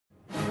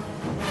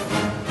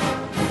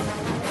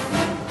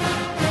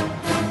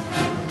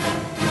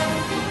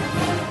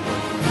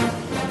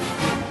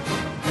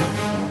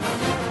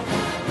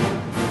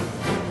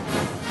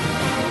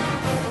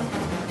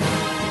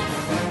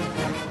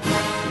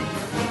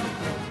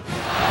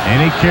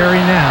Any carry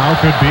now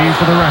could be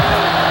for the record.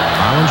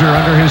 Hollinger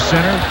under his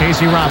center.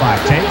 Casey Robach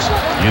takes.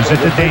 Gives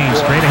it to Dane.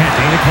 Straight ahead.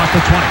 Dane across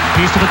the 20.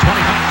 Keys to the 20.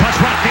 Plus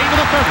right. Dane to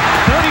the 30.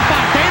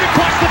 35. Dane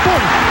across the 40.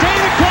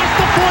 Dane across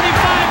the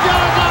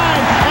 45-yard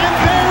line. And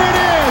there it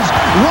is.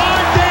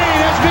 Ron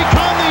Dane has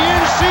become the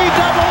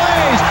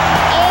NCAA's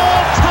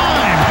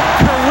all-time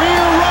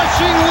career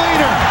rushing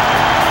leader.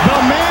 The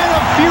man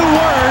of few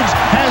words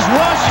has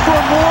rushed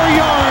for more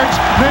yards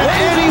than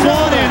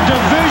anyone in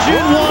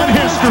Division I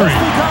history.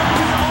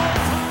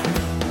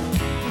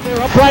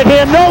 Right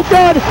hand, no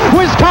good.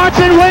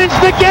 Wisconsin wins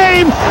the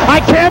game. I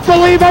can't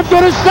believe I'm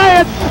going to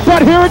say it,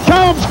 but here it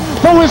comes.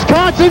 The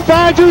Wisconsin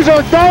Badgers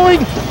are going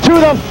to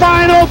the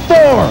Final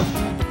Four.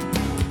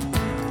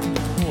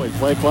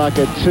 Play clock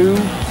at 2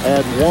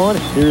 and 1.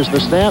 Here's the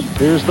snap.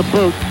 Here's the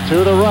boot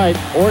to the right.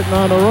 Orton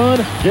on the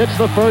run. Gets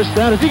the first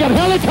down. He got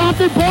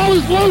helicopter. Ball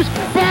is loose.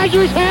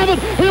 Badgers have it.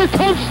 Here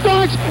comes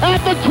Starks at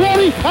the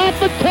 20, at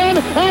the 10,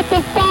 at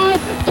the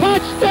 5.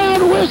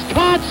 Touchdown,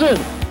 Wisconsin.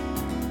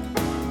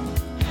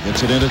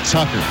 Gets it into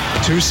Tucker.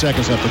 2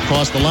 seconds left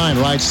across the line.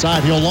 Right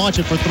side. He'll launch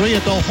it for 3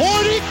 at the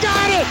horn. He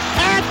got it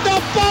at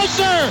the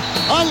buzzer.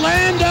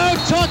 Orlando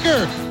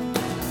Tucker.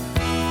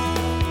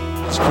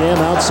 Cam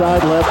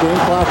outside left, game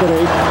clock at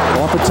 8.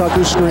 Off a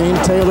Tucker screen.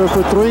 Taylor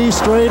for 3,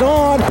 straight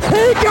on.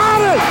 He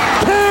got it!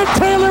 Cam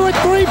Taylor with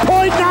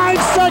 3.9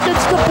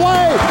 seconds to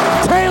play.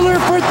 Taylor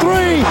for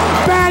 3.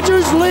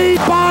 Badgers lead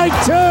by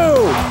 2.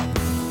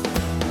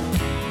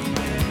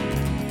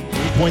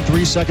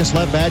 3.3 seconds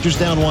left. Badgers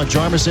down 1.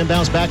 Jarmus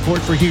inbounds backcourt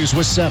for Hughes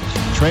with 7.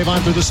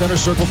 Trayvon through the center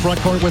circle front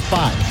court with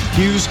 5.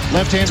 Hughes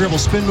left hand dribble,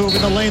 spin move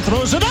in the lane,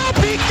 throws it up.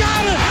 He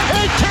got it!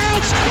 It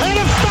counts and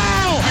a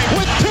foul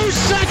with 2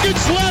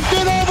 seconds left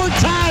in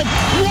overtime.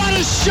 What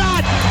a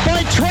shot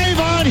by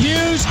Trayvon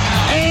Hughes,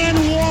 and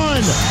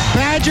 1.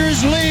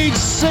 Badgers lead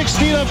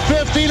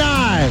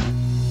 60-59.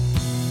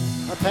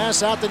 A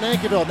pass out to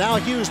Nankiville. Now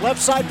Hughes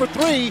left side for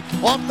 3.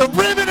 Off the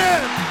rim and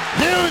in.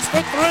 Hughes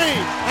for 3.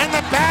 And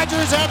the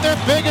Badgers have their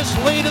biggest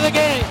lead of the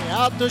game.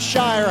 Out to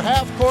Shire.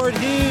 Half court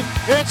heave.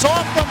 It's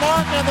off the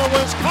mark, and the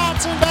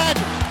Wisconsin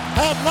Badgers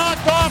have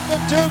knocked off the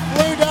Duke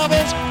Blue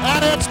Devils,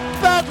 and it's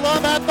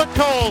bedlam at the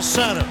Kohl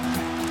Center.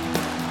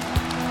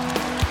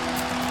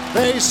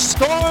 They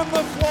storm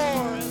the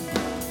floor.